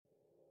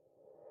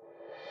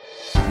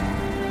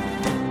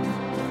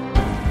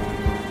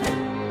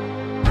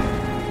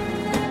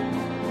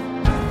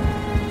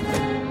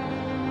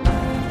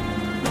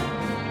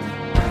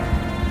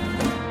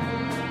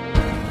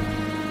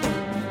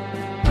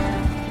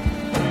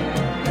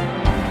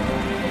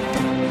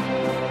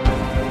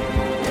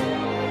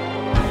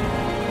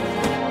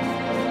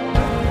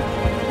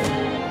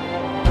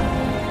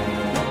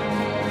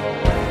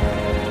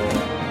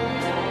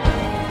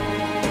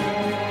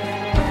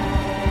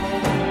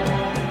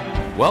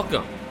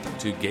Welcome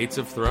to Gates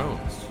of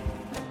Thrones,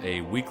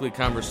 a weekly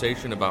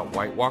conversation about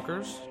White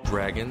Walkers,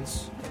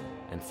 dragons,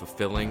 and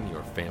fulfilling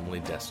your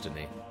family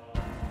destiny.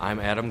 I'm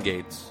Adam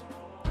Gates.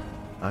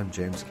 I'm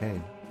James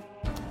Kane.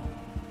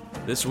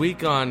 This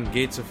week on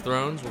Gates of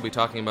Thrones, we'll be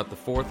talking about the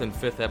 4th and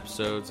 5th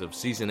episodes of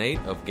Season 8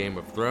 of Game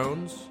of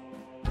Thrones.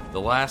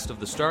 The Last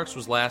of the Starks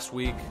was last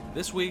week.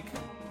 This week,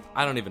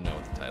 I don't even know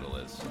what the title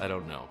is. I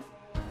don't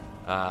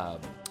know.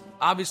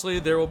 Obviously,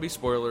 there will be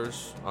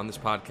spoilers on this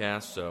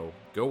podcast, so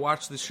go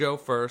watch the show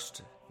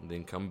first, and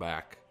then come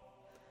back.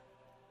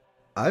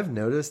 I've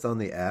noticed on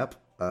the app,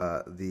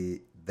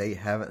 they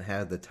haven't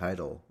had the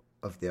title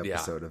of the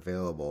episode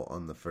available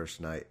on the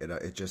first night.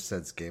 It just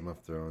says Game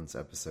of Thrones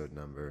episode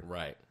number.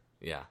 Right.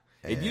 Yeah.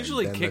 And it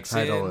usually kicks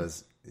the title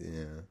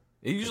in.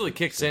 It usually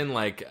kicks in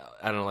like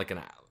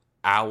an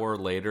hour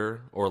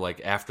later or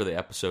like after the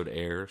episode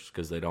airs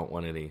because they don't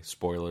want any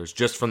spoilers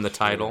just from the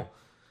title.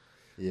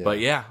 Yeah. But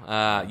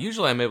yeah,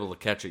 usually I'm able to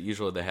catch it.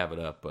 Usually they have it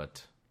up,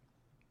 but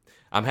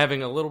I'm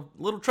having a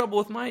little trouble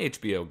with my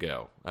HBO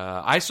Go.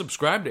 I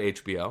subscribe to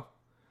HBO,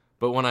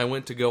 but when I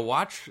went to go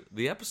watch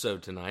the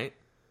episode tonight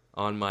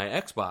on my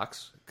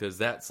Xbox, because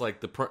that's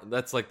like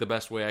the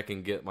best way I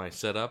can get my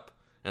setup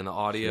and the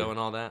audio and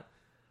all that,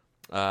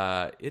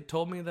 it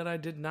told me that I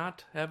did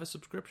not have a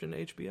subscription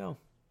to HBO.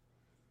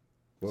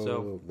 Whoa,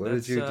 So what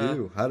did you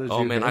do? How did you?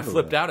 Oh man, I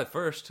flipped that? out at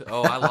first.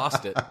 Oh, I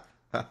lost it.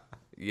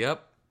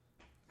 Yep.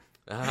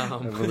 I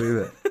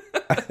believe it.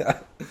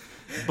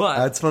 But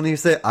That's funny you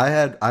say. I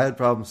had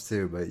problems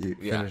too, but you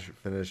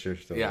finish your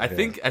story. yeah, I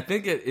think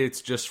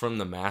it's just from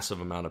the massive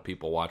amount of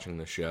people watching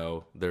the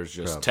show. There's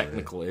just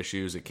technical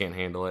issues; it can't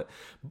handle it.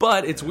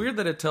 But it's weird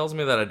that it tells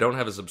me that I don't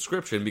have a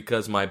subscription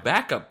because my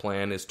backup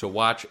plan is to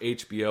watch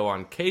HBO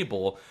on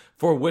cable,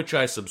 for which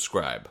I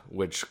subscribe,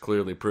 which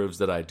clearly proves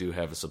that I do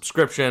have a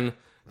subscription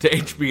to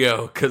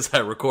HBO because I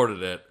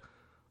recorded it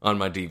on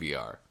my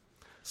DVR.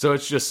 So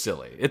it's just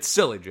silly. It's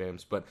silly,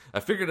 James, but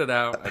I figured it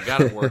out. I got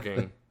it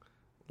working.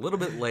 A little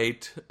bit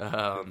late,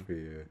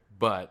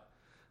 but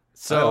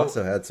so I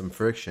also had some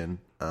friction.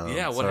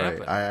 What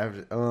happened? I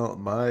have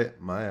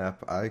my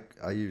app.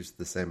 I used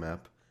the same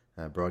app.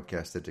 I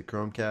broadcast it to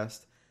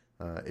Chromecast.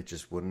 It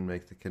just wouldn't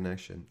make the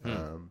connection.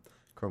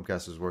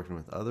 Chromecast was working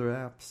with other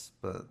apps,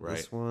 but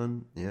this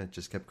one, it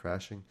just kept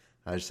crashing.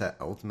 I just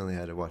ultimately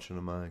had to watch it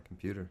on my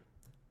computer.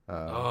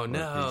 Oh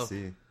no,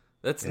 PC.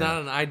 That's not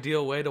an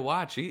ideal way to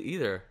watch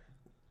either.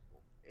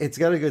 It's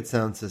got a good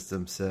sound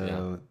system,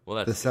 so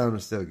well, the sound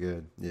was still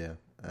good. Yeah,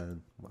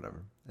 and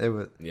whatever. It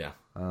was. Yeah.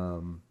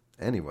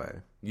 Anyway,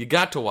 you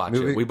got to watch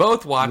it. We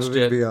both watched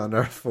it. Beyond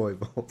our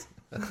foibles,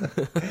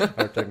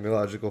 our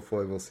technological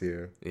foibles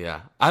here.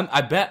 Yeah,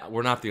 I bet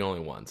we're not the only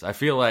ones. I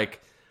feel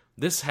like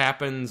this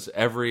happens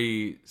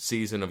every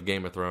season of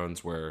Game of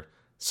Thrones, where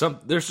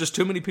there's just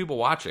too many people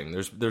watching.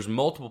 There's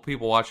multiple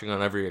people watching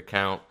on every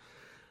account,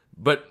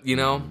 but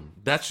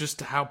that's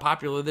just how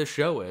popular this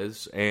show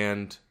is,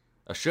 and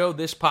a show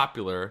this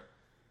popular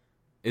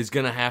is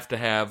going to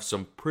have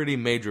some pretty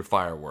major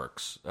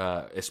fireworks,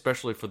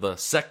 especially for the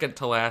second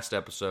to last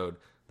episode,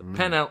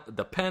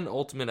 the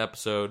penultimate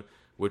episode,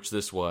 which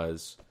this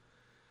was.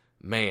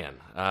 Man,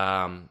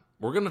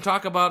 we're going to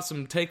talk about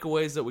some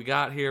takeaways that we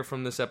got here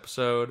from this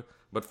episode,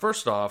 but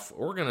first off,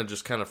 we're going to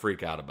just kind of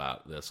freak out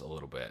about this a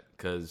little bit,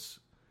 because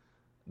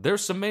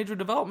there's some major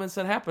developments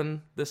that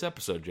happened this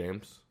episode,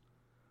 James.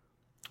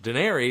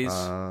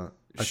 Daenerys...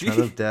 A ton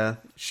of death.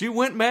 She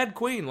went Mad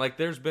Queen. Like,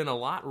 there's been a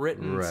lot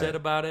written and said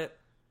about it.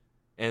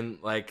 And,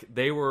 like,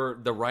 the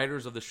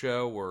writers of the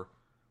show were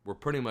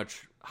pretty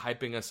much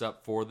hyping us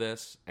up for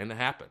this, and it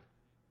happened.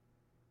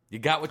 You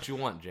got what you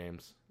want,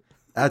 James.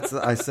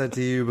 I said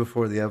to you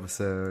before the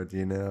episode,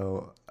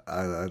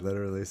 I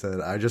literally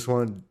said, I just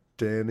want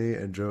Dany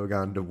and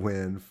Drogon to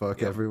win.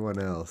 Fuck everyone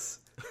else.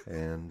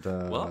 And,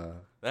 well,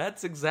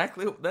 that's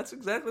exactly what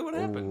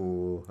happened.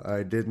 Ooh,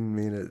 I didn't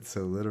mean it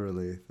so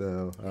literally,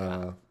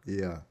 though.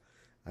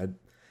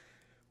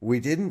 We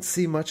didn't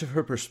see much of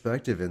her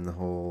perspective in the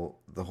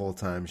whole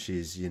time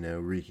she's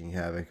wreaking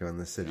havoc on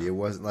the city. It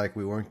wasn't like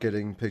we weren't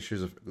getting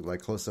pictures of like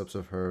close-ups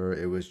of her.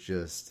 It was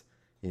just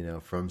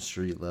from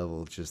street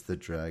level, just the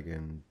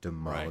dragon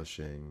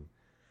demolishing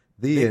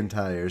the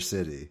entire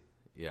city.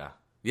 Yeah,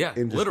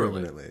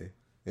 indiscriminately.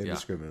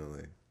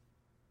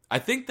 I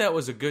think that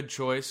was a good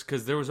choice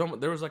because there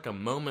was like a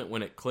moment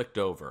when it clicked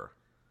over.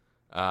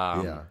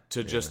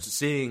 Just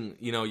seeing,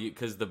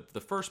 because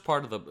the first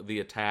part of the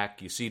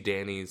attack, you see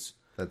Dany's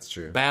that's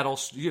true battle.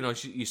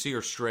 You see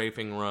her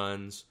strafing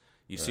runs.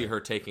 You see her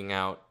taking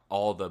out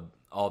all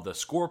the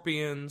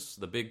scorpions,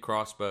 the big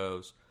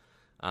crossbows.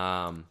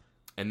 And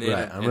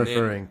then I'm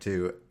referring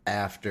to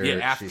after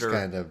she's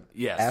kind of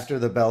after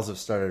the bells have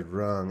started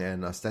rung,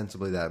 and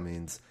ostensibly that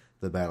means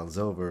the battle's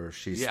over.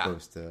 She's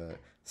supposed to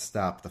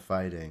stop the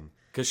fighting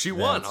because she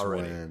won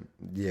already.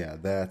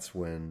 That's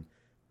when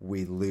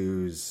we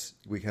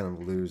kind of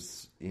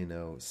lose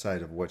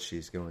sight of what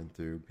she's going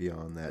through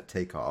beyond that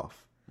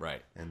takeoff,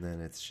 right? And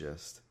then it's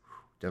just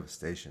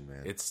devastation,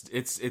 man.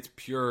 It's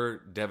pure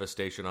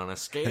devastation on a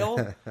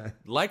scale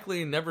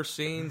likely never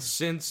seen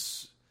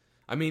since.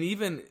 I mean,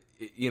 even,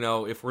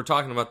 if we're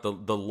talking about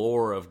the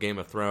lore of Game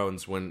of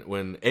Thrones, when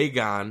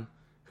Aegon,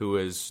 who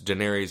is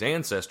Daenerys'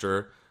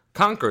 ancestor,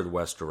 conquered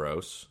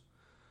Westeros,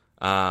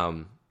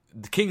 the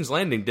King's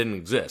Landing didn't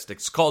exist.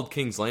 It's called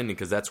King's Landing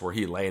because that's where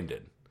he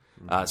landed.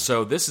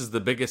 So this is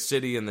the biggest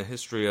city in the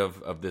history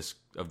of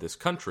this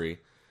country,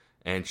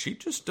 and she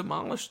just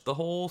demolished the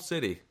whole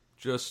city,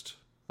 just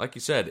like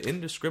you said,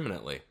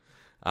 indiscriminately.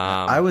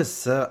 I was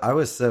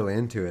so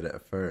into it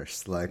at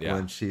first, like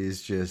when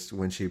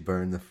she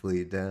burned the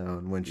fleet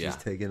down, when she's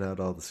taking out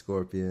all the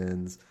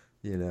scorpions,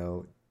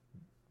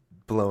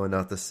 blowing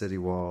out the city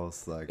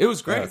walls. Like it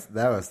was great.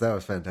 That was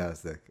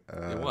fantastic.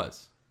 It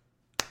was.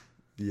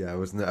 Yeah, I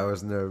was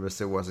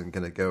nervous it wasn't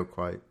going to go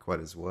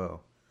quite as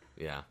well.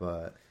 Yeah,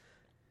 but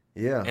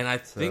yeah, and I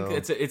think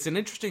it's an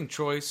interesting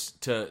choice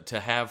to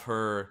have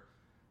her.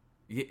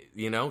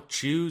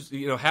 Choose,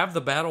 have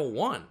the battle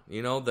won.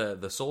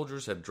 The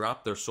soldiers had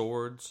dropped their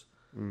swords.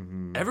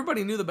 Mm-hmm.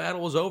 Everybody knew the battle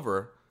was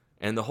over.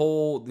 And the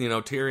whole,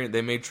 Tyrion,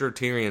 they made sure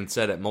Tyrion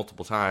said it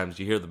multiple times.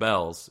 You hear the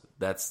bells.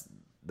 That's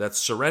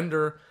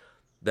surrender.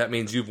 That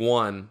means you've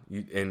won.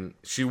 And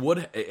she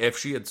would, if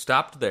she had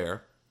stopped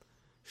there,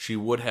 she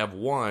would have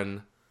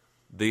won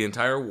the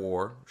entire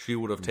war. She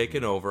would have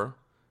taken over.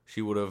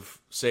 She would have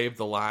saved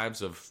the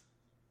lives of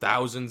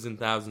thousands and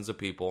thousands of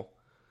people.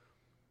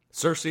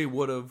 Cersei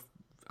would have,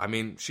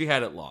 she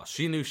had it lost.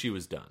 She knew she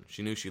was done.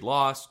 She knew she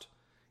lost.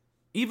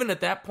 Even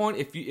at that point,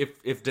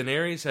 if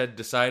Daenerys had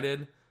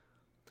decided,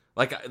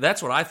 like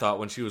that's what I thought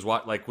when she was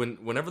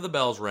whenever the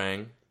bells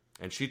rang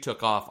and she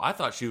took off, I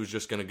thought she was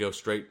just going to go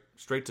straight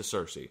to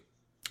Cersei.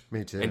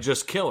 Me too. And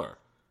just kill her.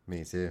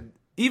 Me too.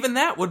 Even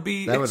that would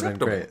be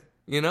acceptable. Been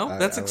great.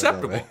 That's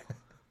acceptable.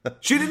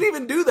 She didn't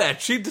even do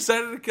that. She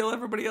decided to kill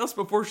everybody else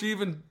before she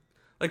even,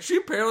 she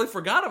apparently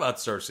forgot about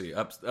Cersei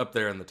up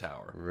there in the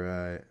tower.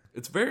 Right.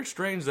 It's very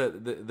strange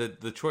that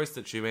the choice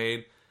that she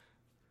made.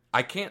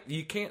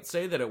 You can't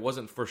say that it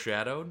wasn't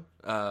foreshadowed,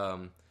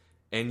 and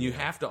you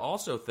have to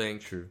also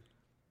think true.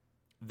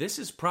 This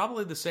is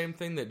probably the same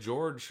thing that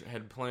George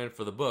had planned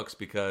for the books,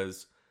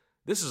 because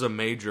this is a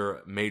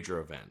major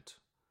event,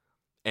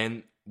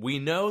 and we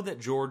know that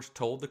George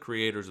told the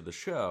creators of the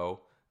show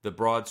the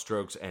broad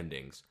strokes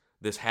endings.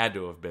 This had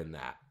to have been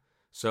that.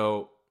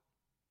 So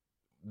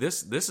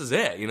this is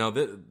it.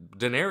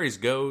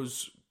 Daenerys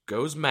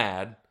goes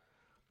mad.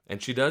 And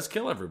she does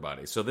kill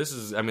everybody. So this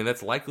is,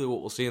 that's likely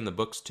what we'll see in the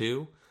books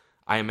too.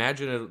 I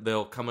imagine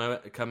they'll come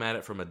at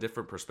it from a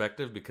different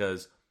perspective,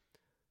 because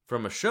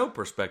from a show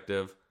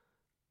perspective,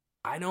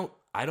 I don't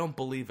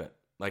believe it.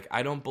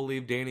 I don't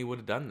believe Dany would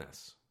have done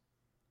this.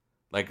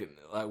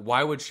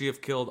 Why would she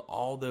have killed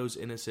all those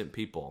innocent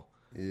people?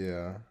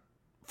 Yeah.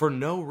 For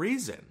no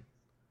reason.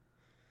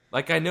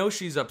 I know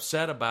she's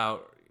upset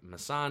about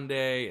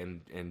Missandei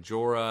and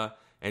Jorah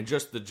and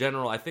just the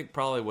general, I think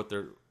probably what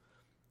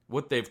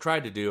they've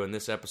tried to do in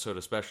this episode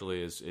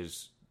especially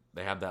is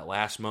they have that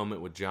last moment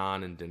with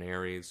Jon and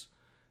Daenerys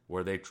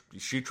where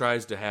she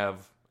tries to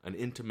have an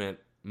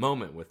intimate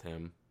moment with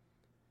him.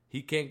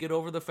 He can't get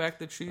over the fact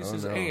that she's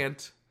his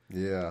aunt.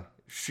 Yeah.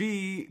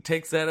 She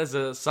takes that as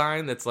a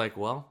sign that's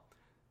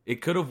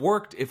it could have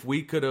worked if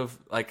we could have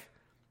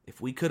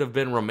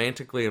been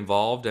romantically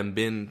involved and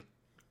been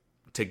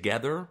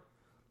together.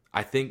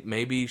 I think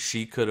maybe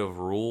she could have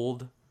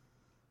ruled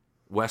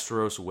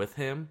Westeros with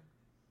him.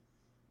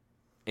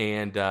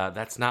 And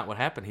that's not what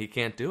happened. He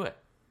can't do it.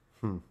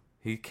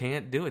 He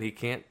can't do it. He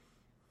can't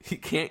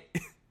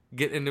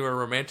get into a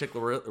romantic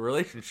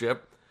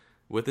relationship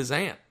with his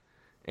aunt.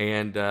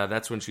 And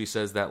that's when she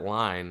says that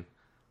line,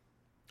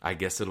 I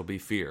guess it'll be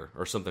fear,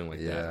 or something like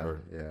that.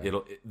 Or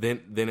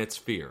then it's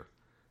fear.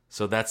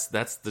 So that's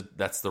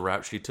the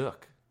route she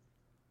took.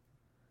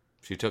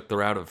 She took the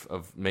route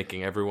of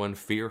making everyone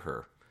fear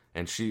her.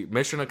 And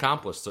mission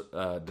accomplished,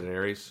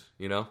 Daenerys,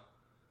 Yeah,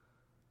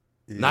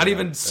 not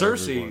even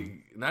Cersei. Everyone.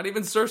 Not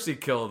even Cersei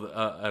killed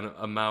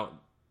a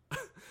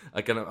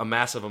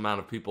massive amount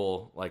of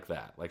people like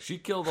that. She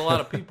killed a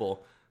lot of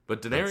people,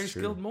 but Daenerys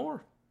killed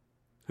more.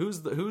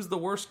 Who's the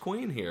worst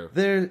queen here?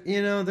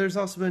 There's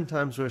also been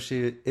times where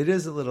it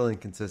is a little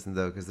inconsistent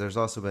though, because there's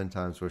also been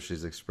times where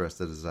she's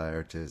expressed a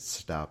desire to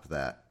stop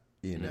that,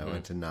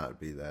 and to not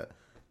be that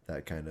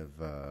kind of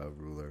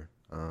ruler.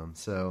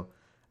 So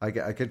I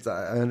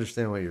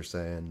understand what you're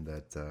saying,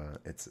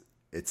 that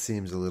it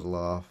seems a little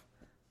off.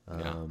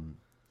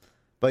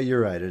 But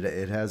you're right.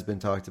 It has been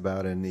talked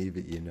about, and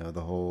even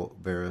the whole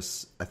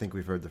Varys. I think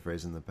we've heard the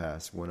phrase in the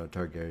past: "When a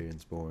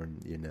Targaryen's born,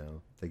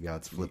 the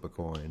gods flip a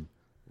coin."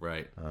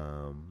 Right.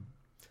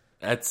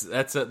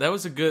 That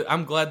was a good.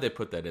 I'm glad they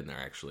put that in there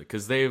actually,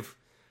 because they've.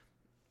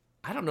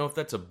 I don't know if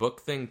that's a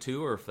book thing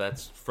too, or if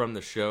that's from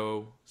the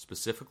show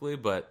specifically,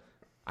 but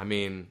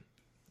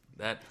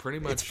that pretty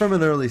much. It's from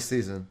an early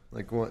season,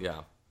 what?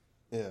 Yeah.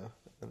 Yeah,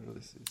 an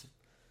early season.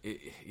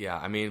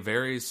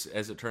 Varys,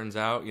 as it turns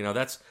out,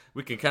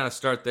 we can kind of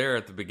start there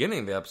at the beginning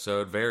of the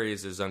episode.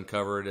 Varys is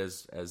uncovered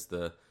as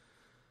the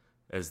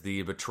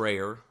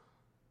betrayer,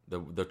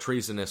 the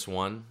treasonous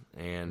one,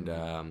 and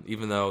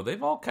even though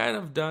they've all kind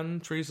of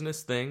done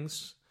treasonous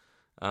things,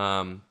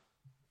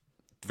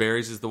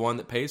 Varys is the one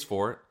that pays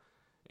for it.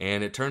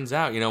 And it turns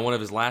out, one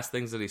of his last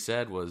things that he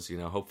said was,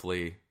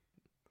 hopefully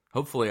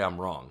I'm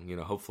wrong.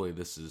 Hopefully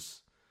this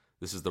is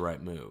the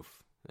right move.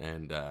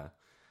 And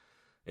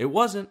it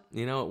wasn't.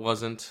 It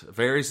wasn't.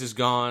 Varys is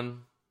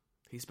gone.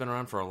 He's been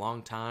around for a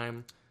long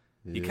time.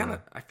 Yeah.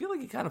 I feel like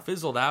he kind of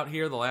fizzled out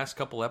here the last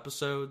couple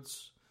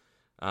episodes.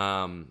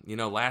 In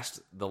the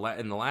last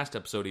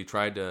episode, he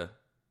tried to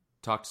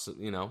talk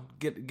to,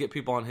 get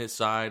people on his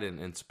side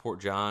and support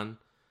Jon.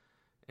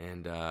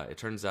 And it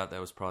turns out that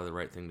was probably the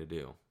right thing to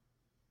do.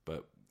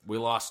 But we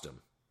lost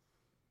him.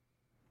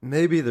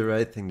 Maybe the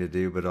right thing to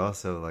do, but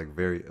also like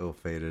very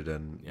ill-fated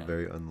and Yeah.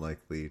 very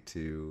unlikely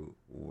to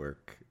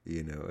work,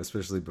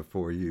 especially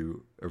before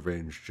you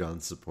arrange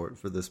John's support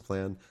for this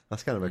plan.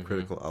 That's kind of a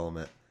critical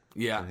element.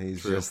 Yeah, And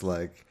he's true. just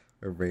like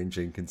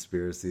arranging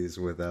conspiracies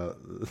without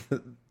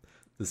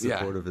the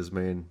support of his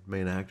main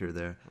actor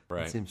there.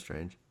 Right. It seems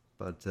strange.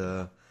 But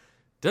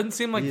Doesn't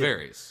seem like Yeah.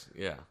 Varys.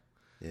 Yeah.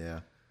 yeah.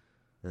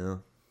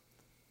 Well,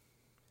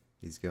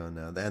 he's gone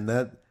now. And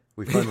that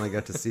we finally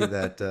got to see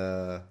that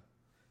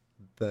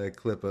the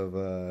clip of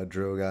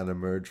Drogon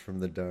emerge from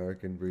the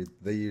dark and breathe.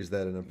 They used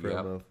that in a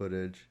promo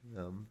footage.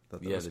 Thought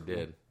that Yeah, was they cool.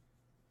 did.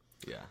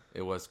 Yeah,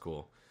 it was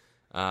cool.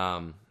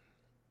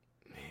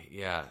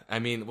 Yeah, I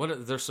mean, what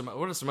are some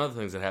other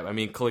things that happen? I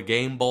mean,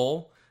 Clegane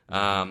Bowl,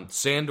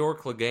 Sandor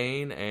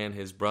Clegane and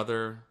his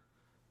brother,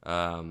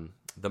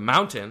 the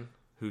Mountain,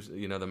 who's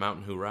the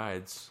Mountain who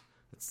rides.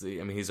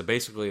 He's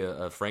basically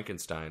a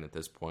Frankenstein at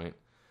this point.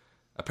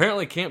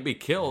 Apparently, can't be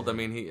killed. I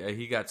mean,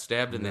 he got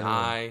stabbed in the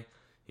eye.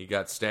 He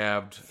got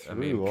stabbed.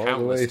 Through, all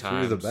countless the way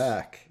times through the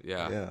back.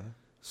 Yeah.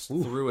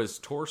 Through his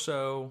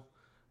torso.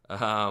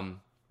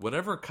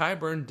 Whatever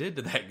Qyburn did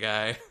to that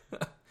guy,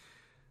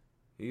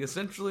 he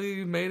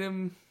essentially made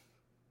him,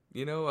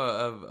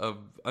 a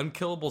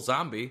unkillable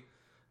zombie.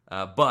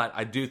 But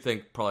I do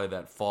think probably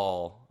that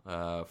fall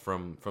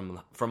from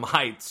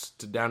heights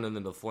to down into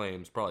the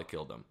flames probably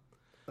killed him.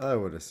 I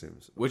would assume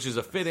so. Which is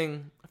I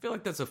feel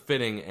like that's a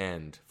fitting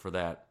end for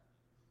that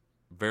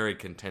very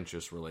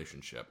contentious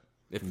relationship,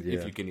 if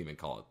you can even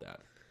call it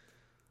that.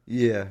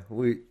 Yeah,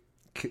 we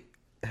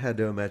had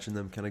to imagine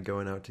them kind of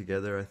going out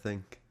together. I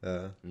think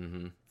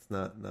it's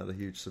not a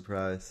huge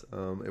surprise.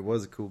 It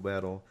was a cool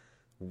battle.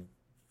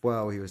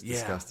 Wow, he was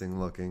disgusting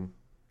looking.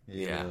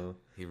 You know.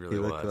 He really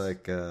He looked was.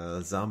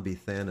 like zombie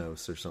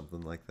Thanos or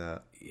something like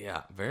that.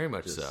 Yeah, very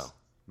much Just so.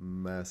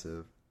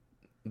 massive.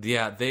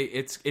 Yeah,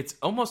 it's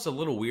almost a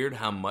little weird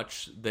how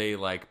much they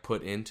like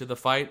put into the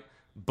fight,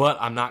 but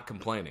I'm not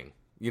complaining.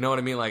 You know what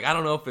I mean? Like I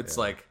don't know if it's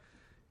like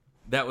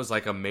that was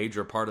like a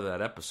major part of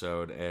that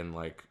episode, and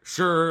like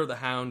sure the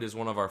Hound is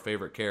one of our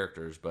favorite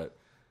characters, but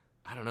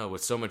I don't know,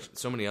 with so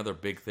many other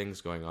big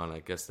things going on, I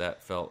guess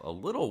that felt a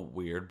little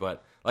weird.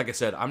 But like I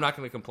said, I'm not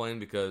going to complain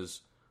because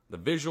the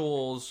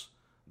visuals,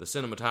 the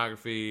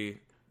cinematography,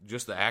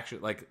 just the action,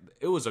 like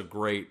it was a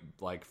great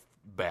like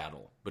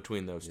battle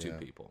between those two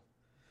people.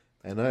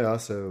 And I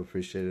also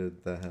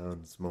appreciated the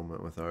Hound's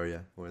moment with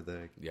Arya, where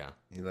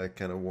he like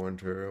kind of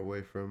warned her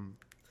away from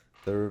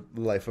the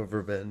life of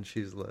revenge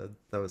she's led.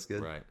 That was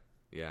good. Right.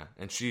 Yeah,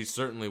 and she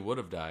certainly would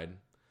have died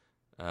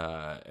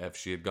if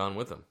she had gone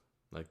with him.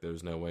 Like,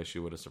 there's no way she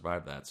would have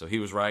survived that. So he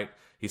was right.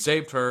 He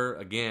saved her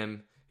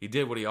again. He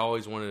did what he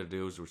always wanted to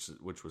do,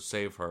 which was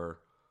save her,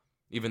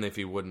 even if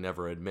he would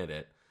never admit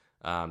it.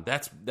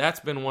 That's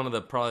been one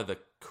of probably the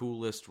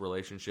coolest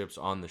relationships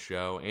on the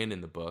show and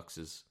in the books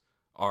is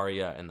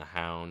Arya and the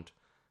Hound,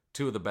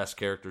 two of the best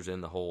characters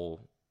in the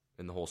whole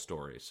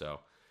story.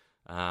 So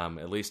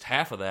at least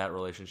half of that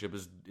relationship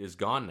is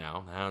gone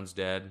now. The Hound's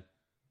dead.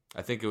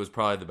 I think it was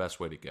probably the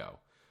best way to go.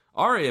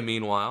 Arya,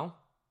 meanwhile,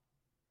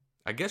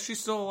 I guess she's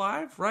still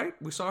alive, right?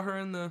 We saw her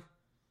in the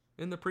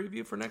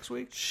preview for next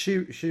week. She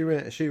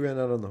ran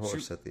out on the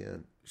horse at the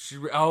end.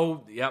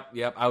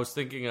 Yep. I was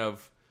thinking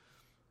of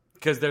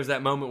because there's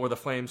that moment where the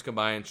flames come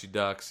by and she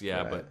ducks.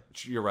 Yeah, Right.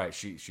 but you're right.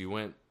 She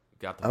went,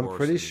 got the I'm horse.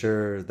 pretty and-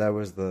 sure that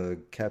was the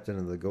captain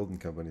of the Golden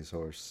Company's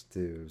horse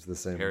too. It was the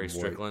same. Harry white-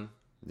 Strickland.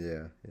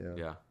 Yeah.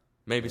 Yeah,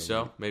 maybe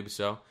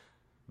so.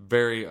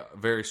 Very,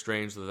 very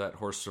strange that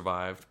horse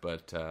survived,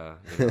 but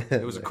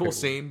it was a cool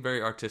scene,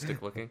 very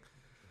artistic looking.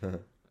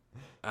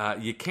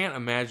 You can't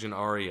imagine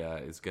Arya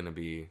is going to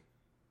be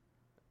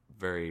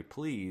very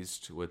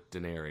pleased with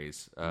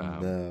Daenerys.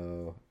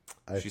 No,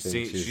 she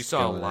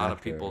saw a lot of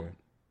people.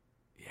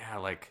 Yeah,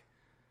 like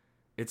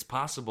it's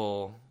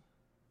possible.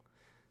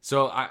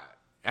 So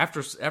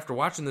after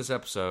watching this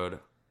episode,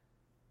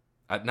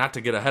 not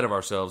to get ahead of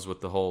ourselves with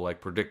the whole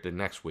like predicted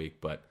next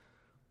week, but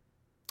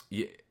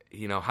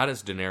you know, how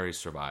does Daenerys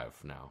survive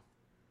now?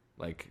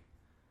 Like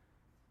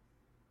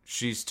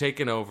she's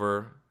taken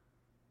over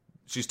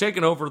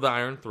the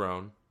Iron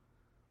Throne,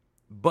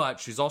 but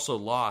she's also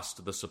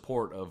lost the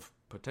support of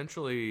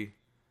potentially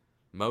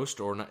most,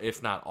 or not,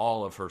 if not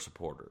all, of her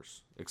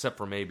supporters, except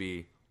for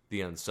maybe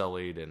the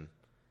Unsullied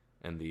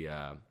and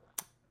the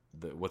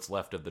what's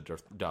left of the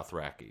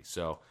Dothraki.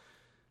 So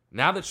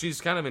now that she's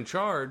kind of in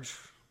charge,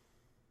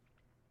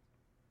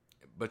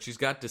 but she's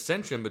got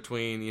dissension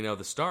between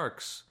the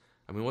Starks.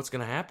 I mean, what's going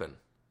to happen?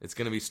 It's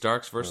going to be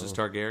Starks versus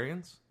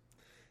Targaryens?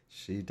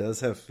 She does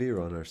have fear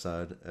on her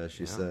side, as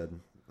she said.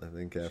 I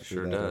think after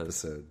sure that does.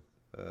 episode,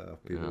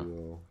 people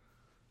will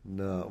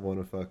not want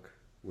to fuck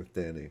with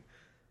Dany.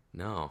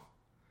 No,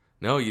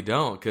 you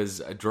don't, because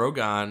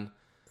Drogon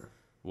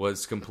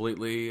was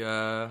completely.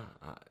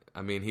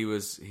 He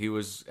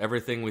was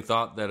everything we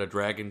thought that a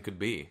dragon could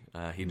be.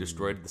 He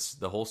destroyed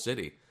the whole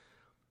city.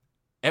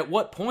 At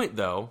what point,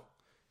 though?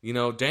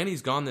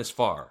 Dany's gone this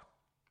far.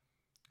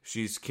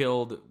 She's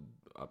killed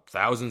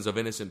thousands of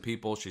innocent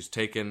people. She's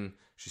taken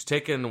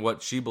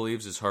what she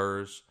believes is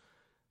hers.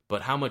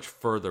 But how much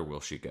further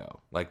will she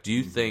go? Like, do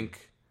you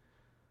think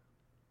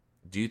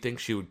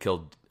she would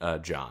kill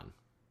Jon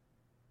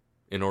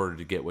in order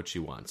to get what she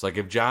wants? Like,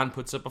 if Jon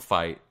puts up a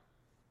fight,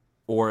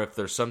 or if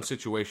there's some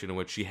situation in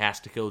which she has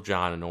to kill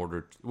Jon in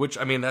order to, which,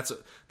 I mean,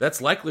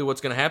 that's likely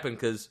what's going to happen,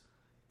 because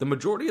the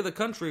majority of the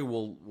country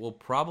will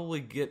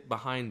probably get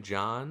behind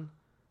Jon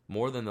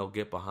more than they'll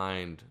get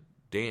behind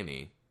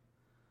Dany.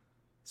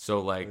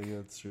 So, like, I think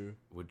that's true.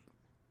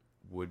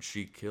 Would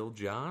she kill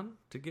Jon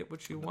to get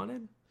what she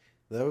wanted?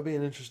 That would be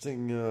an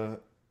interesting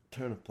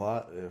turn of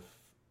plot if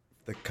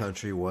the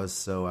country was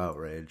so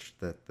outraged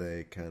that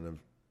they kind of,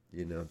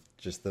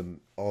 just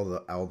all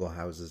the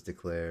houses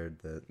declared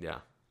that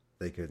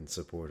they couldn't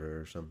support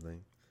her or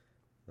something.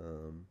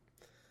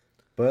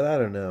 But I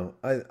don't know.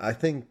 I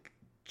think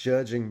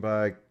judging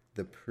by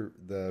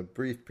the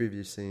brief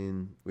preview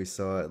scene we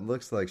saw, it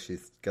looks like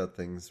she's got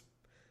things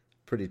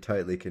pretty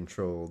tightly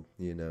controlled.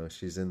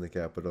 She's in the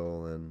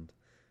capital and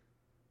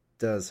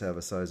does have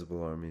a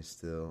sizable army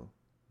still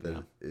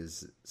that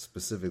is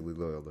specifically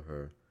loyal to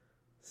her.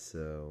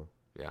 So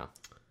yeah,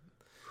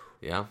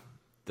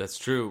 that's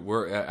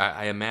true.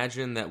 I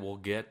imagine that we'll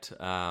get,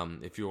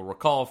 if you'll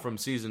recall from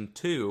season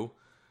 2,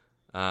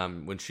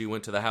 when she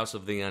went to the House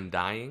of the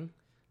Undying,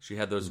 she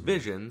had those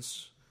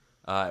visions.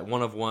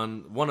 One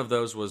of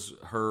those was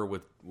her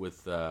with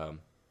what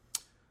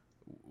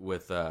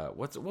was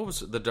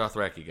the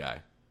Dothraki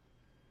guy?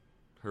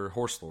 Her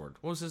horse lord.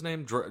 What was his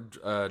name?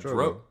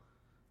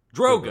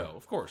 Drogo,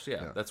 of course,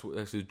 yeah. That's who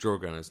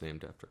Drogon is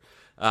named after.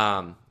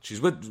 She's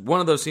with one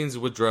of those scenes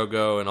with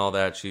Drogo and all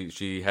that.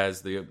 She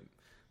has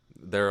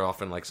they're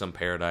often like some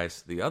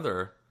paradise. The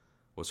other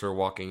was her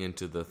walking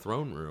into the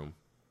throne room,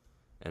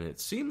 and it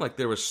seemed like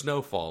there was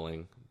snow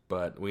falling,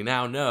 but we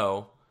now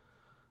know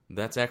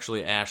that's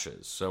actually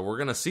ashes. So we're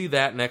gonna see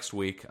that next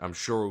week. I'm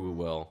sure we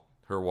will.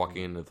 Her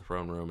walking into the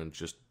throne room and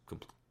just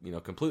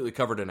completely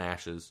covered in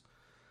ashes.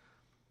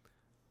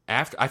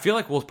 I feel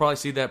like we'll probably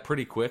see that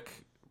pretty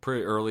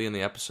early in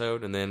the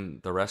episode, and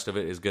then the rest of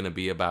it is going to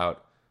be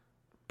about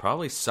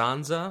probably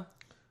Sansa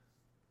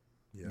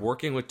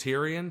working with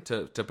Tyrion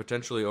to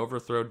potentially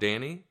overthrow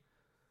Dany.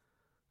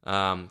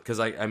 Because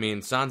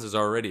Sansa's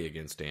already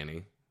against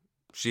Dany.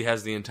 She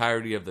has the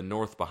entirety of the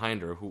North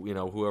behind her.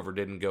 Whoever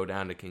didn't go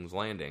down to King's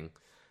Landing,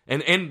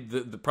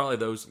 and probably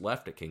those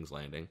left at King's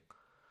Landing.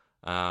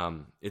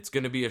 It's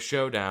going to be a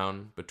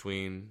showdown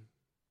between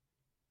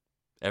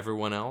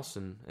everyone else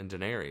and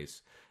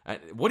Daenerys.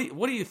 What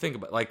do you think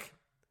about, like,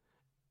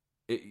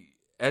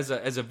 as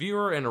a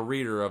viewer and a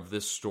reader of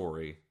this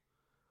story,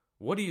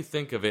 what do you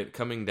think of it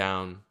coming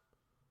down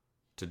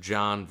to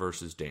Jon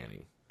versus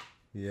Dany?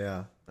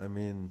 Yeah, I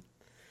mean,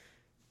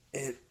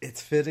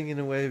 it's fitting in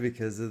a way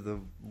because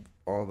of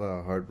all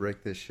the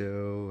heartbreak this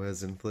show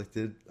has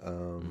inflicted.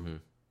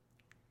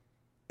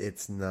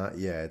 It's not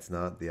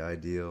the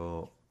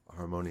ideal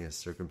harmonious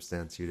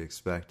circumstance you'd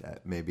expect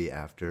maybe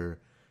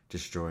after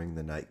destroying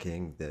the Night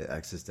King, the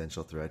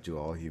existential threat to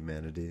all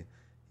humanity.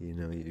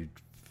 You'd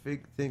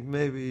think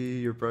maybe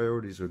your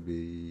priorities would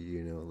be,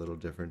 a little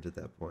different at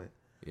that point.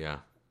 Yeah.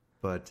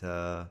 But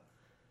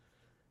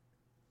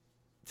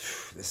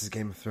this is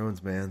Game of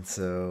Thrones, man.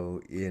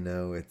 So,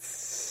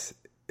 it's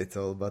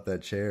all about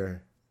that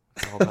chair.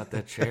 It's all about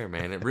that chair,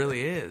 man. It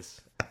really is.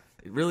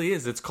 It really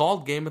is. It's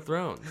called Game of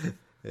Thrones.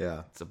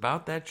 Yeah. It's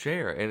about that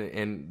chair.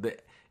 And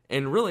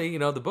really,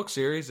 the book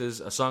series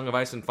is A Song of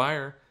Ice and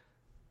Fire.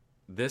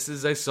 This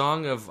is a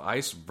song of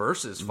ice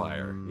versus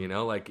fire.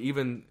 Like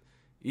even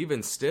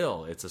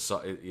still, it's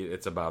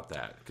about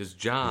that, because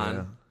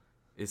Jon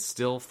is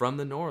still from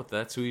the North.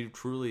 That's who he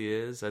truly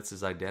is. That's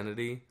his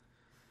identity.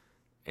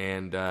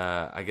 And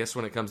I guess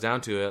when it comes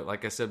down to it,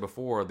 like I said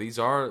before,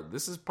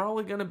 this is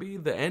probably going to be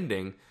the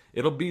ending.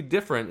 It'll be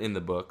different in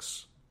the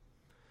books,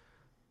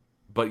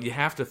 but you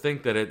have to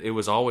think that it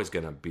was always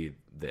going to be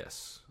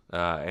this.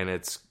 And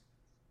it's,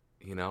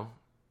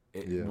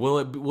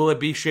 will it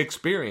be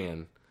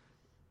Shakespearean?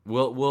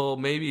 Will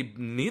maybe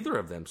neither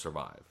of them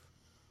survive?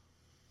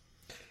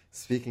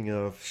 Speaking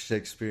of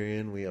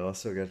Shakespearean, we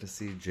also got to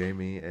see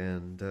Jaime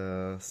and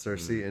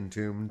Cersei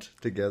entombed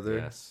together.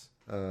 Yes,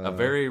 a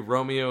very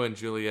Romeo and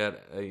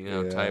Juliet,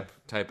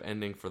 type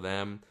ending for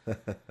them.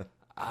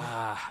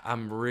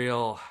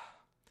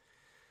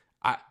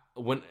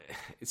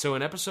 So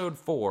in episode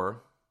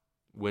 4,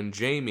 when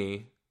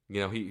Jaime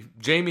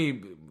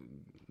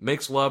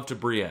makes love to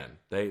Brienne,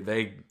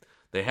 they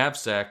have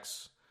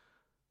sex,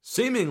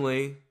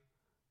 seemingly,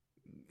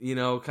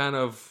 kind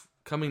of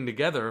coming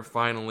together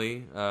finally,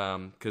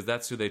 because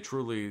that's who they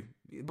truly.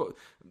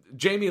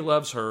 Jaime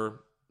loves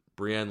her,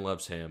 Brienne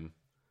loves him.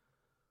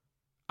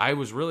 I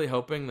was really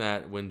hoping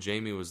that when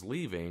Jaime was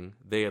leaving,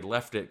 they had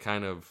left it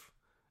kind of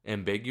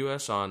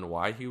ambiguous on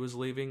why he was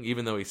leaving,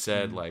 even though he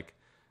said like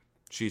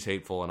she's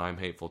hateful and I'm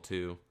hateful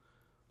too.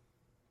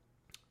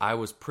 I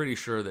was pretty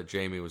sure that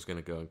Jaime was going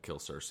to go and kill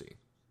Cersei,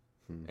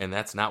 and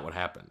that's not what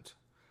happened.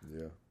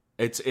 Yeah,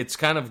 it's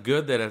kind of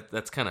good that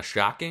that's kind of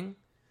shocking.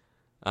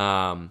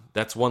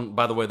 That's one.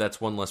 By the way, that's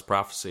one less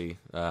prophecy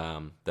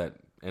that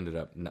ended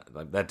up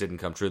that didn't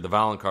come true. The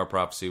Valonqar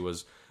prophecy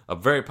was a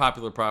very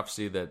popular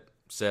prophecy that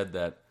said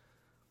that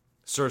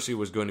Cersei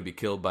was going to be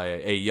killed by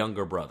a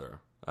younger brother.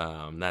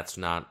 That's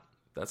not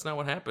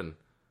what happened.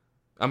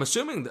 I'm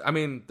assuming. I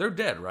mean, they're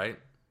dead, right?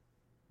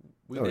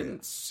 We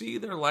didn't see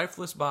their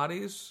lifeless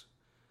bodies.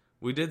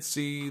 We did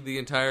see the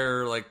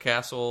entire like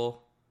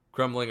castle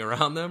crumbling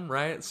around them,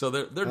 right? So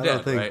they're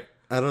dead, right?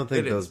 I don't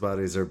think those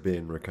bodies are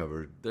being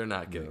recovered. They're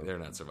not getting. No. They're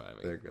not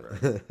surviving. They're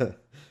good. Right.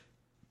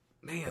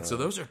 Man, so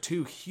those are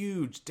two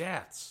huge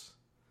deaths.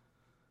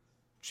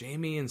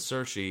 Jaime and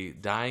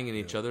Cersei dying in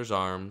each other's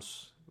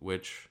arms,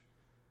 which,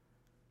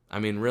 I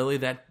mean, really,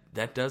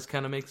 that does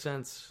kind of make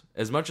sense.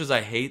 As much as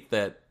I hate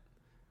that,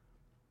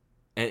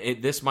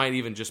 and this might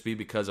even just be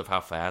because of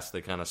how fast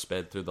they kind of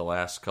sped through the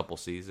last couple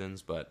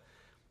seasons, but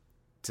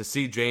to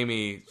see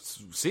Jaime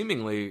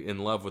seemingly in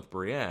love with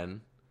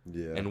Brienne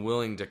and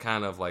willing to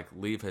kind of like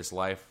leave his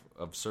life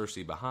of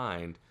Cersei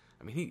behind,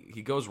 I mean,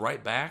 he goes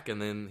right back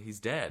and then he's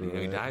dead. Right. You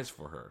know, he dies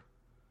for her.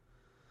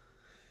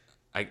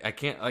 I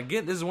can't,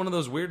 again, this is one of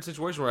those weird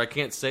situations where I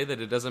can't say that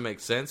it doesn't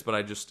make sense, but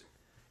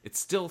it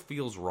still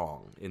feels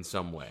wrong in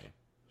some way.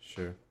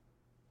 Sure.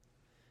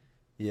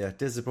 Yeah,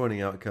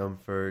 disappointing outcome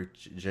for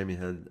Jaime.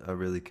 Had a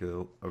really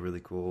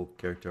cool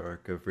character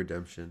arc of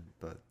redemption,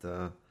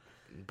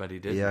 but he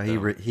didn't. Yeah, he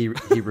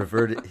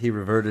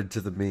reverted to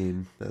the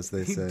mean, as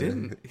they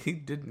say. He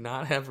did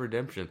not have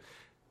redemption,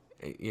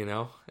 you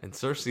know. And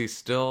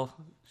Cersei's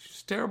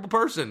she's a terrible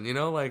person, you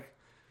know. Like,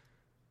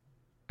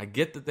 I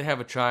get that they have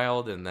a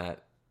child and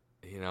that,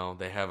 you know,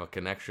 they have a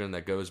connection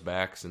that goes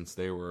back since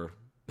they were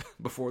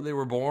before they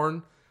were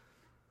born.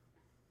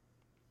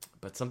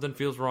 But something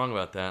feels wrong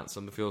about that.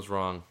 Something feels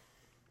wrong.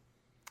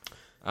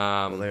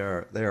 Well, they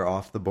are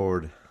off the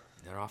board.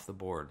 They're off the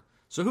board.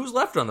 So who's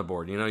left on the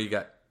board? You know, you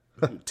got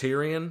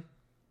Tyrion,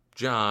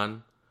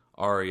 Jon,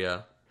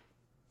 Arya.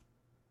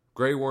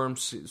 Grey Worm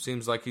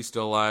seems like he's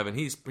still alive, and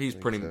he's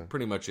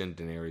pretty much in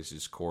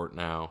Daenerys' court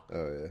now.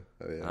 Oh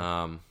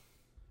yeah.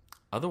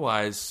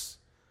 Otherwise,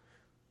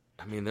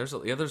 I mean,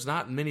 there's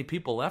not many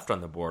people left on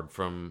the board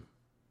from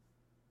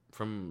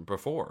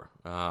before.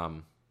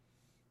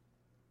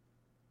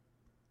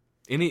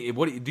 Do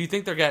you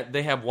think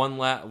they have one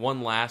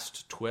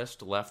last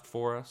twist left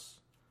for us?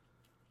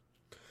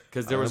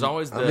 Because there was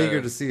always I'm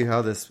eager to see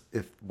how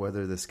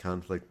whether this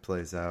conflict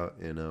plays out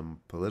in a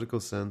political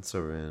sense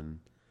or in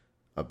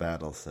a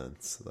battle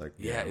sense. Like,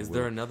 is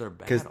there another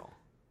battle?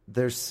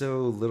 There's so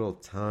little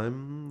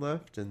time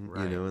left, in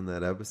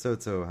that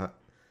episode. So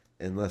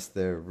unless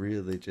they're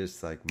really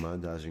just like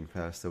montaging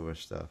past over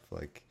stuff,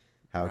 like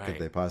how could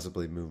they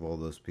possibly move all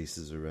those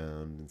pieces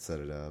around and set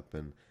it up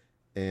and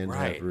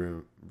have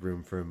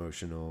room for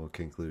emotional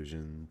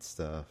conclusion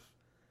stuff?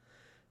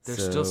 There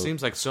still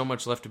seems like so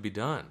much left to be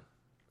done.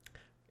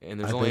 And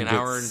there's only an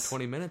hour and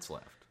 20 minutes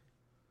left.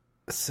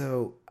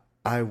 So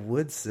I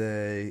would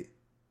say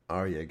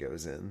Arya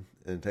goes in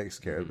and takes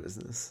care of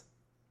business.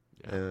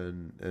 Yeah.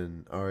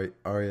 And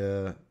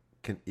Arya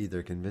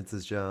either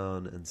convinces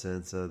Jon and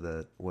Sansa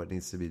that what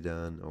needs to be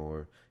done,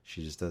 or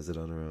she just does it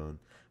on her own.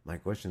 My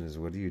question is,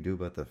 what do you do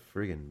about the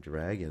friggin'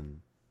 dragon?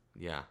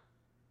 Yeah.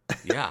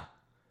 Yeah.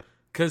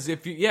 Because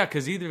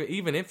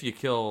even if you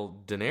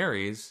kill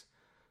Daenerys,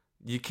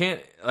 you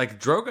can't, like,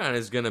 Drogon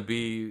is going to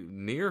be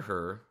near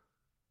her,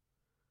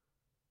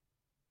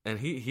 and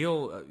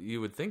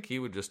you would think he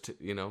would just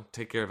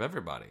take care of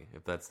everybody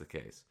if that's the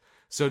case.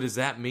 So does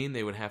that mean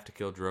they would have to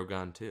kill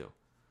Drogon too?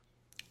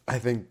 I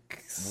think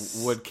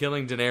would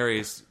killing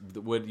Daenerys,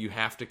 would you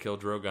have to kill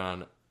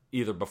Drogon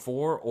either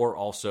before or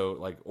also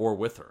or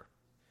with her?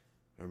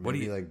 Or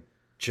maybe like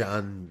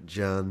Jon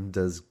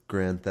does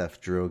Grand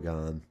Theft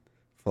Drogon.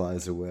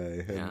 Flies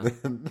away. Yeah.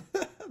 Then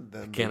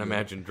I can't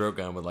imagine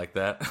Drogon would like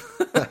that.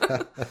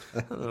 I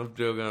don't know if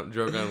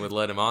Drogon would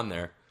let him on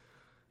there.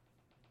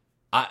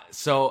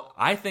 So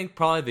I think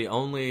probably the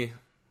only,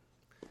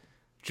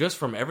 just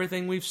from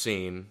everything we've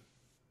seen,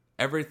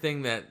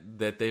 everything that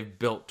they've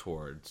built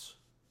towards,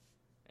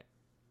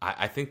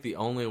 I think the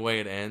only way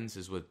it ends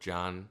is with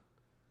Jon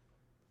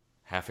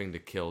having to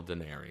kill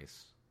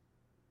Daenerys.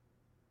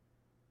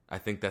 I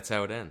think that's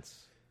how it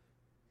ends.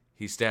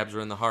 He stabs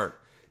her in the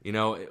heart. You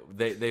know,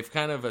 they've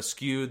kind of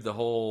eschewed the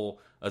whole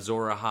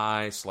Azor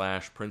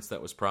Ahai / Prince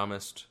That Was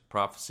Promised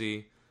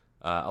prophecy,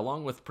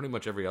 along with pretty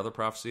much every other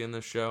prophecy in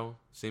this show,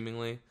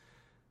 seemingly.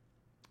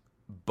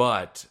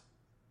 But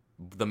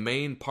the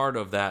main part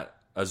of that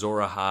Azor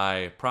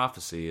Ahai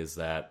prophecy is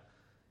that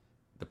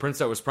the Prince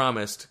That Was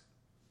Promised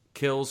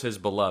kills his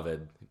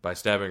beloved, by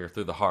stabbing her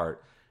through the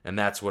heart, and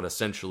that's what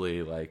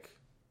essentially like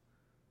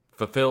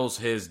fulfills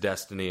his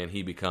destiny, and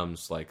he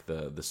becomes like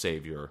the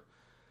savior.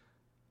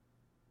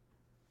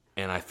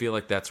 And I feel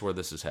like that's where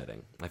this is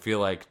heading. I feel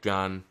like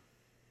John's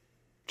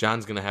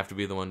going to have to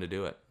be the one to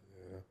do it.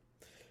 Yeah.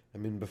 I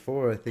mean,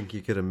 before I think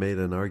you could have made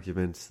an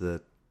argument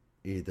that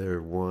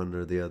either one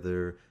or the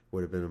other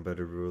would have been a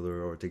better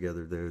ruler, or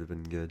together they would have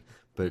been good.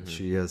 But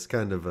she has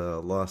kind of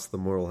lost the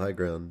moral high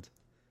ground.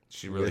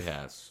 She really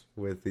has.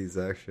 With these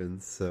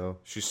actions, so...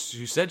 She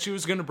said she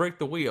was going to break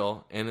the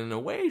wheel, and in a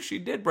way she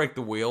did break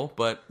the wheel,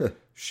 but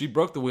she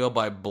broke the wheel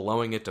by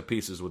blowing it to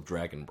pieces with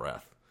dragon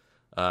breath.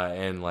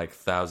 And like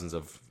thousands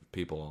of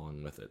people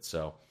along with it.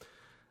 So,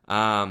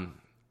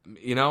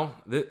 you know,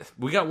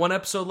 we got one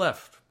episode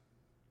left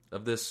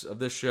of this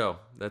show.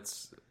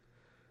 That's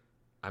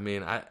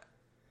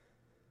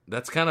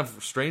kind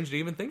of strange to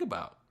even think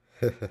about.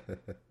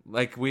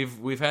 Like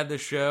we've had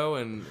this show,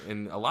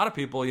 and a lot of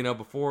people, you know,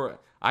 before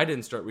I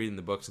didn't start reading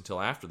the books until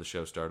after the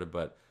show started,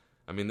 but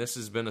I mean, this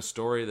has been a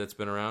story that's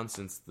been around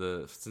since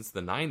the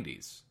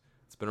 90s.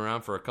 It's been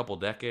around for a couple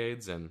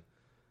decades, and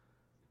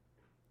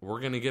we're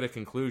going to get a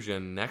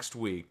conclusion next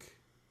week.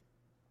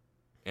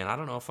 And I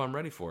don't know if I'm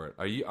ready for it.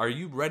 Are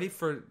you ready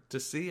to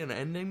see an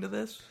ending to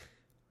this?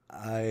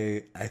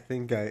 I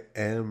think I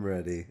am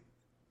ready.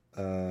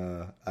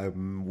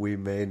 We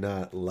may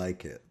not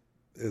like it.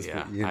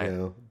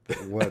 Yeah,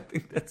 what I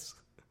think that's.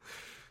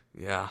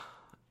 Yeah,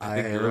 I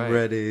am right.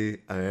 ready.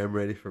 I am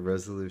ready for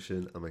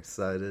resolution. I'm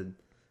excited.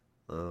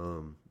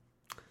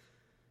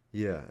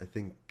 Yeah, I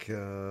think.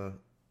 I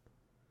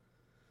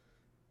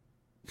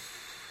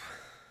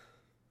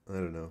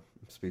don't know.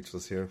 I'm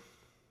speechless here.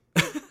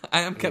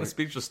 I am kind of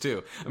speechless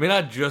too. I mean,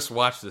 I just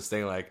watched this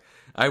thing. Like,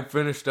 I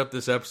finished up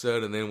this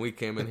episode, and then we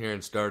came in here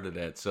and started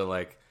it. So,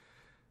 like,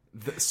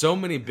 so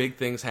many big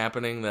things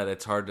happening that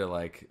it's hard to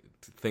like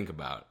think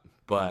about.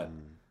 But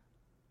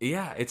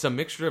yeah, it's a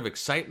mixture of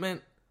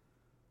excitement,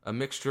 a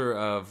mixture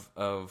of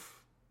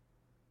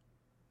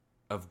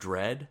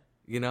dread.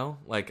 You know,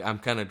 like I'm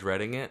kind of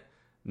dreading it.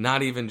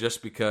 Not even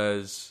just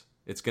because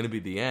it's going to be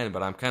the end,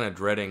 but I'm kind of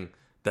dreading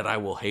that I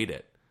will hate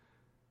it.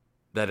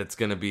 That it's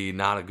going to be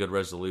not a good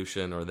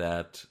resolution, or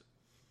that,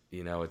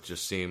 you know, it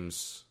just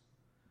seems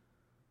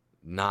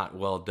not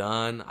well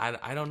done.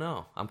 I don't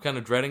know. I'm kind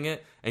of dreading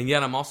it, and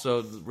yet I'm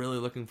also really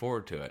looking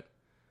forward to it.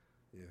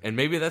 Yeah. And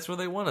maybe that's where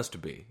they want us to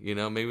be. You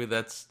know, maybe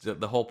that's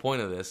the whole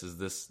point of this, is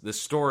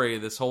this story,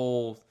 this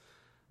whole...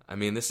 I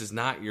mean, this is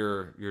not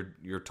your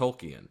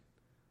Tolkien.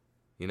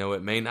 You know,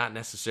 it may not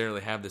necessarily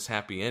have this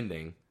happy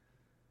ending,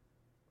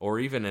 or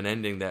even an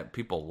ending that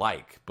people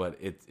like, but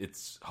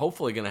it's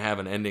hopefully going to have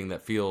an ending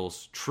that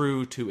feels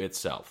true to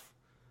itself.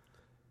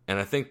 And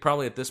I think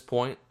probably at this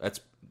point,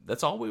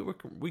 that's all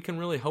we can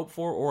really hope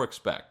for or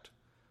expect,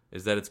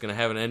 is that it's going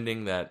to have an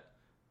ending that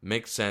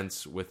makes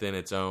sense within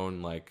its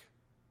own like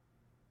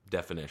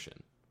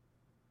definition.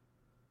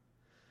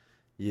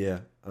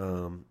 Yeah,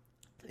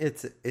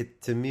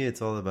 to me,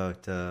 it's all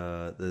about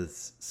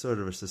this sort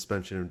of a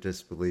suspension of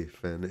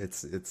disbelief, and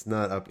it's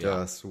not up to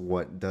us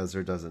what does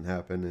or doesn't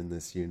happen in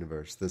this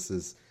universe. This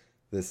is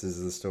the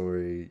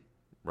story,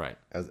 right,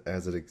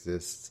 as it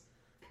exists,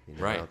 you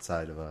know, right,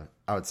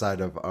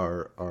 outside of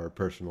our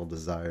personal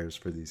desires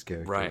for these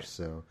characters. Right.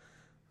 So,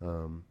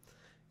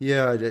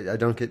 yeah, I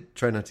don't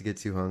try not to get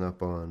too hung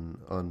up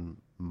on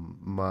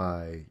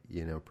my,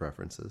 you know,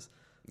 preferences.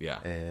 Yeah,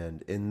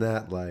 and in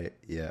that light,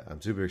 yeah, I'm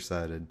super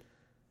excited.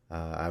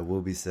 I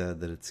will be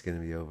sad that it's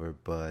going to be over,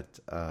 but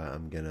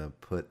I'm going to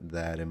put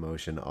that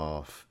emotion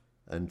off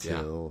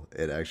until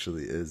it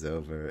actually is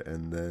over,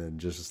 and then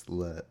just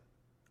let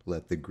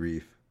the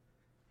grief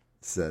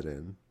set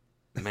in.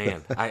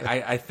 Man,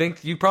 I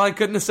think you probably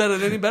couldn't have said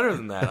it any better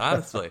than that,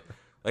 honestly.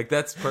 Like,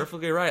 that's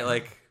perfectly right.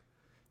 Like,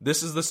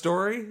 this is the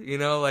story, you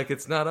know, like,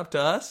 it's not up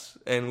to us,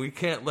 and we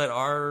can't let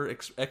our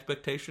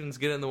expectations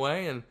get in the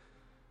way, and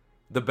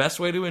the best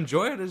way to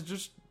enjoy it is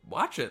just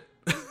watch it.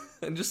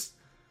 And just...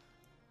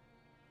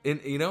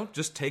 you know,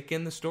 just take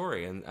in the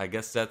story, and I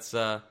guess that's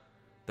what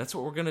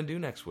we're gonna do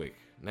next week.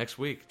 Next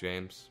week,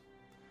 James.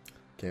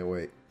 Can't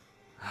wait.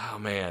 Oh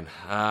man.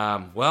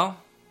 Well,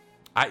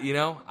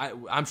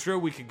 I'm sure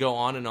we could go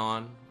on and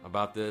on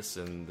about this,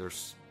 and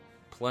there's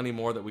plenty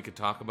more that we could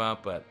talk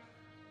about, but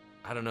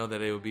I don't know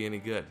that it would be any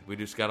good. We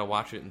just gotta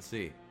watch it and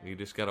see. We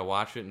just gotta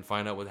watch it and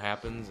find out what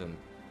happens, and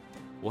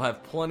we'll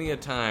have plenty of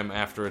time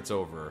after it's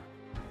over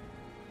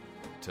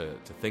to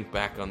think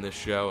back on this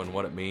show and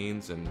what it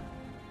means and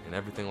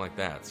everything like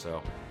that.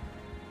 So,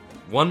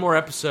 one more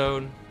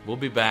episode, we'll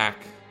be back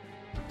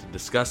to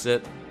discuss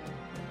it.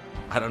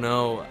 I don't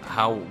know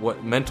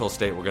what mental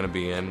state we're going to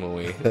be in when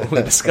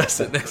we discuss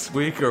it next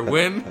week, or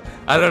when.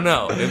 I don't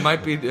know. It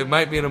might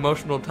be an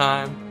emotional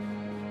time,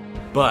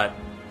 but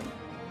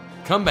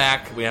come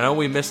back. I know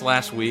we missed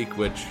last week,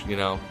 which, you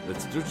know,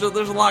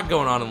 there's a lot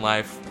going on in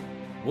life.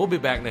 We'll be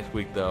back next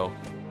week, though.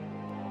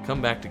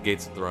 Come back to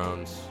Gates of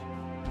Thrones.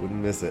 Wouldn't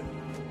miss it.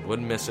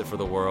 Wouldn't miss it for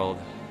the world.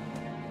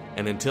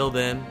 And until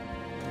then,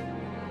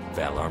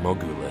 Valar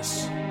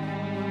Morghulis.